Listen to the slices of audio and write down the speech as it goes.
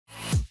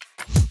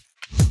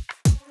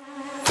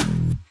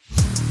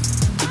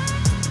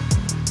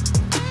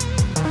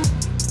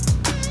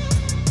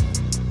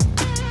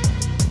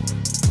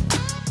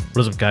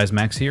What is up guys,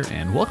 Max here,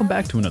 and welcome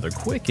back to another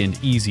quick and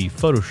easy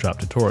Photoshop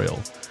tutorial.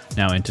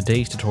 Now in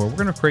today's tutorial, we're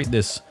going to create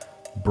this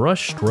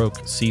brush stroke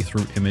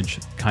see-through image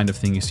kind of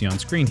thing you see on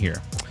screen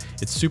here.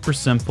 It's super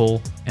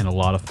simple and a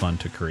lot of fun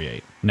to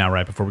create. Now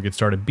right before we get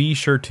started, be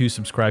sure to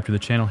subscribe to the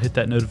channel, hit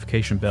that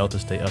notification bell to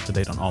stay up to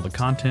date on all the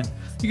content.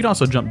 You can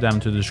also jump down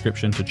into the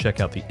description to check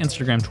out the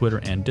Instagram, Twitter,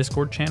 and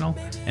Discord channel.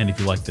 And if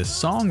you like this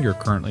song you're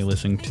currently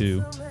listening to,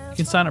 you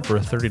can sign up for a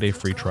 30-day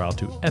free trial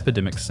to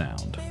Epidemic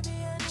Sound.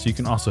 So you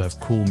can also have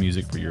cool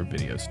music for your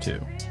videos too.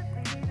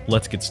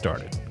 Let's get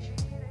started.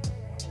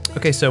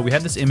 Okay, so we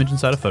have this image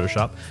inside of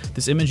Photoshop.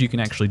 This image you can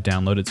actually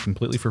download. It's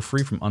completely for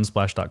free from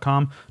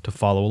unsplash.com to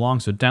follow along.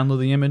 So download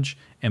the image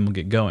and we'll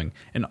get going.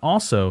 And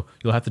also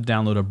you'll have to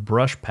download a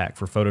brush pack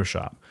for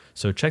Photoshop.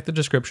 So check the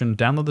description,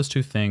 download those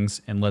two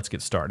things, and let's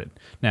get started.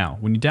 Now,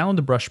 when you download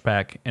the brush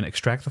pack and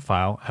extract the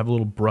file, have a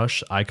little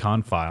brush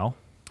icon file.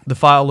 The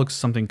file looks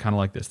something kind of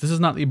like this. This is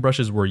not the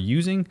brushes we're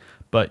using,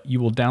 but you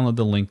will download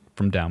the link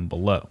from down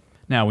below.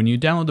 Now, when you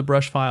download the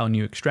brush file and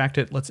you extract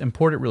it, let's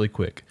import it really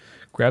quick.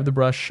 Grab the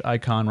brush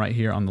icon right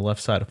here on the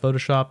left side of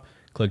Photoshop,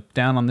 click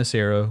down on this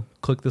arrow,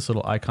 click this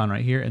little icon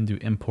right here and do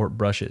import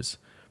brushes.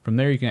 From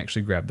there, you can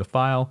actually grab the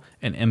file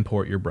and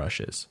import your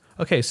brushes.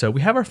 Okay, so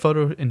we have our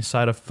photo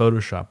inside of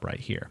Photoshop right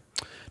here.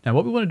 Now,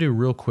 what we want to do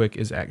real quick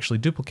is actually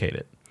duplicate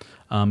it.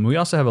 We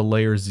also have a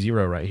layer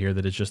 0 right here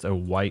that is just a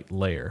white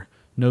layer.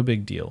 No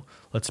big deal.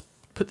 Let's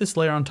put this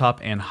layer on top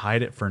and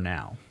hide it for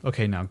now.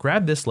 Okay, now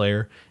grab this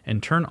layer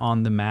and turn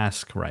on the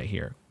mask right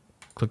here.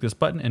 Click this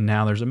button and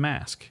now there's a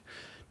mask.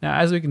 Now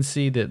as we can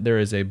see that there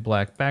is a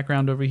black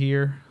background over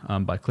here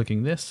by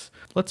clicking this,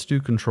 let's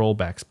do Control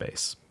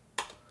Backspace,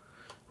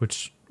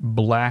 which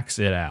blacks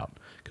it out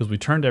because we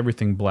turned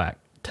everything black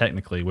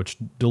technically, which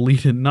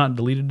not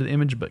deleted the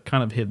image, but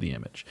kind of hid the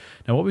image.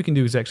 Now what we can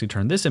do is actually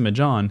turn this image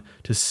on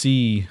to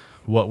see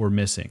what we're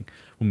missing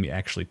when we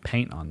actually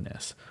paint on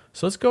this.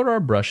 So let's go to our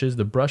brushes,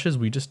 the brushes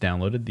we just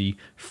downloaded, the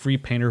Free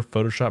Painter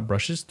Photoshop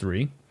Brushes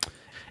 3,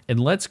 and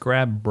let's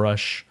grab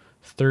brush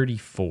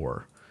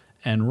 34.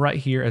 And right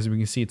here, as we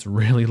can see, it's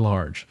really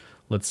large.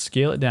 Let's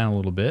scale it down a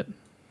little bit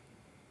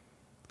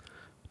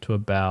to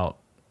about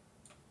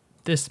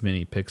this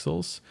many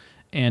pixels.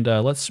 And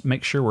let's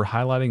make sure we're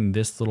highlighting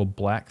this little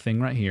black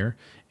thing right here,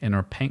 and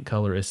our paint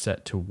color is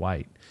set to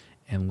white.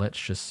 And let's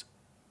just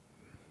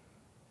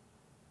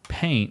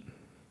paint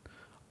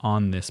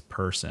on this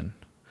person.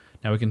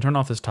 Now we can turn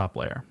off this top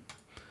layer.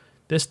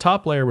 This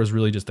top layer was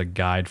really just a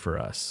guide for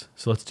us.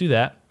 So let's do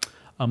that.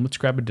 Let's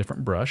grab a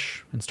different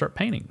brush and start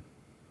painting.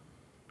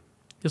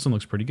 This one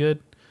looks pretty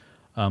good.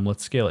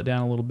 Let's scale it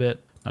down a little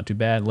bit. Not too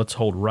bad. Let's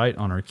hold right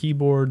on our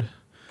keyboard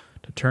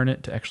to turn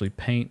it to actually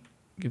paint.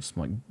 Give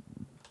some like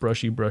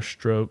brushy brush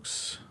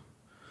strokes.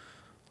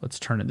 Let's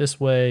turn it this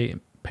way,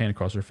 paint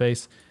across her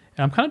face.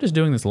 And I'm kind of just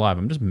doing this live.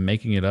 I'm just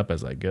making it up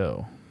as I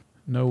go.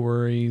 No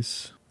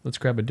worries. Let's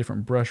grab a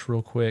different brush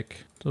real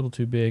quick. It's a little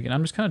too big. And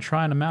I'm just kind of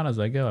trying them out as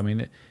I go. I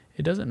mean,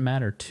 it doesn't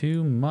matter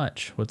too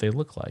much what they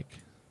look like.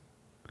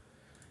 And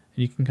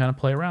you can kind of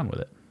play around with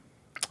it.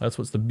 That's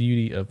what's the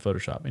beauty of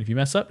Photoshop. And if you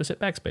mess up, just hit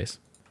backspace.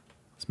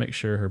 Let's make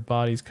sure her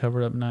body's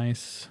covered up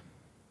nice.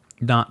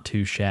 Not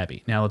too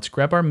shabby. Now let's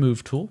grab our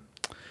move tool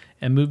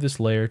and move this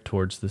layer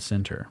towards the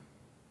center.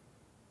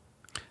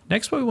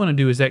 Next, what we want to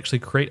do is actually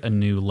create a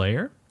new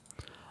layer.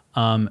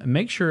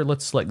 Make sure,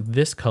 let's select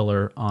this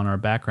color on our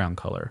background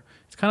color.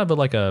 It's kind of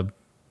like a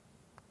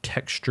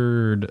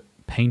textured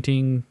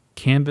painting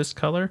canvas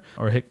color,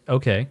 or hit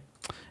OK,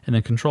 and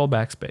then Control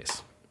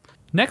Backspace.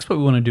 Next, what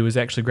we want to do is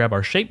actually grab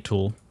our shape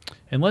tool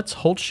and let's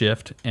hold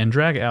shift and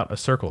drag out a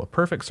circle, a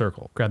perfect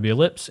circle. Grab the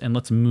ellipse and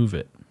let's move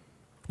it.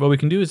 What we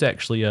can do is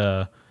actually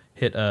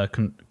hit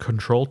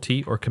Control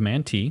T or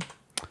Command T,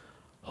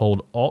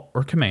 hold Alt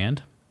or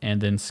Command,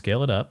 and then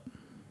scale it up.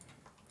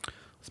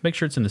 Let's make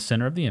sure it's in the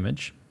center of the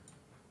image.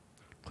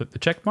 Click the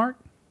check mark,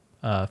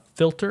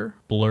 filter,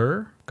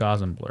 blur,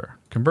 Gaussian blur,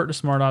 convert to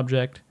smart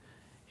object,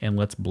 and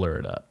let's blur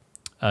it up.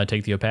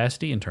 Take the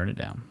opacity and turn it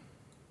down.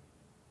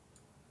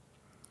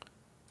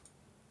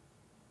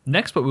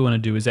 Next, what we want to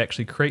do is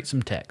actually create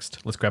some text.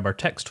 Let's grab our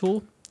text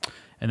tool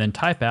and then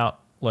type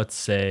out, let's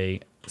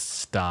say,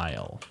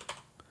 style.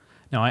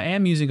 Now I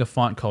am using a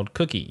font called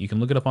Cookie. You can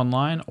look it up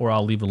online, or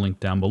I'll leave a link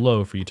down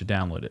below for you to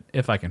download it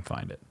if I can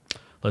find it.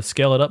 Let's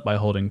scale it up by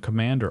holding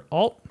Command or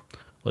Alt.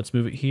 Let's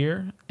move it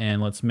here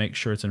and let's make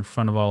sure it's in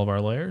front of all of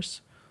our layers.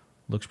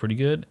 Looks pretty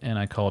good, and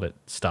I called it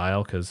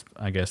style because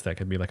I guess that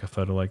could be like a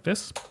photo like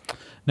this.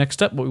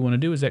 Next up, what we want to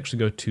do is actually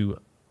go to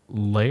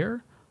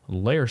Layer,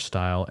 Layer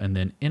Style, and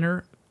then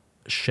Inner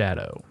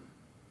Shadow.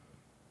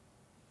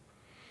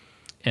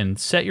 And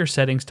set your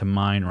settings to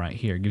mine right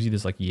here. It gives you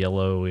this like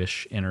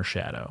yellowish inner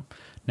shadow.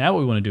 Now what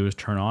we want to do is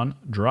turn on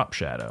Drop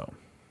Shadow.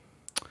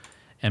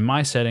 And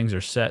my settings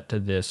are set to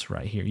this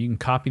right here. You can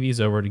copy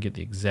these over to get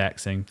the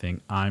exact same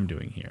thing I'm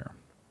doing here.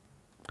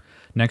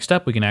 Next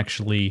up, we can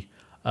actually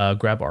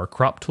grab our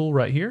crop tool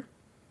right here.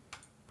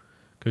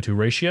 Go to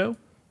Ratio,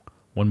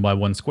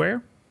 1:1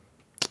 square.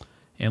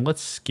 And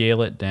let's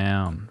scale it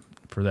down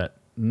for that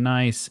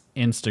nice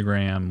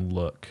Instagram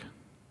look.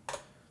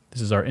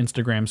 This is our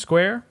Instagram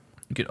square.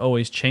 You could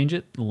always change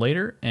it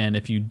later, and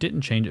if you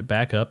didn't change it,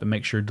 back up and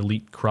make sure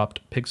delete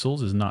cropped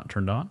pixels is not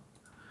turned on.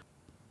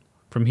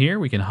 From here,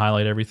 we can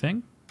highlight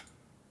everything,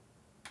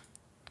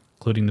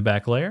 including the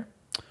back layer,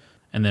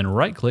 and then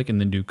right click and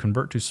then do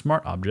convert to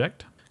smart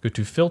object. Go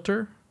to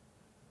filter,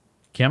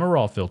 camera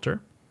raw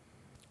filter.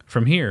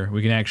 From here,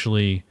 we can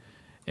actually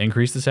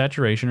increase the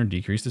saturation or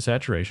decrease the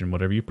saturation,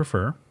 whatever you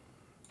prefer.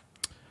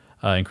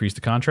 Increase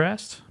the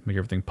contrast, make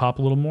everything pop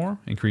a little more,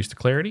 increase the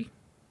clarity.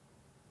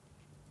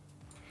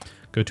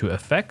 Go to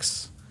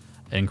effects,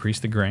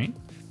 increase the grain,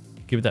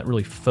 give it that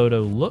really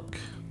photo look,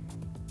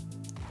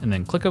 and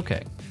then click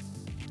OK.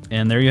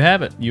 And there you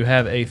have it. You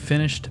have a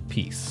finished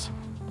piece.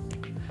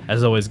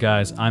 As always,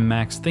 guys, I'm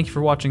Max. Thank you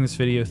for watching this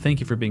video. Thank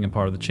you for being a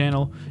part of the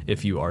channel.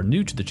 If you are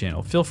new to the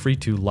channel, feel free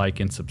to like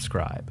and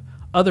subscribe.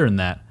 Other than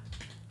that,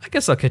 I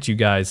guess I'll catch you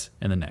guys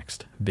in the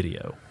next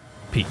video.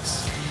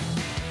 Peace.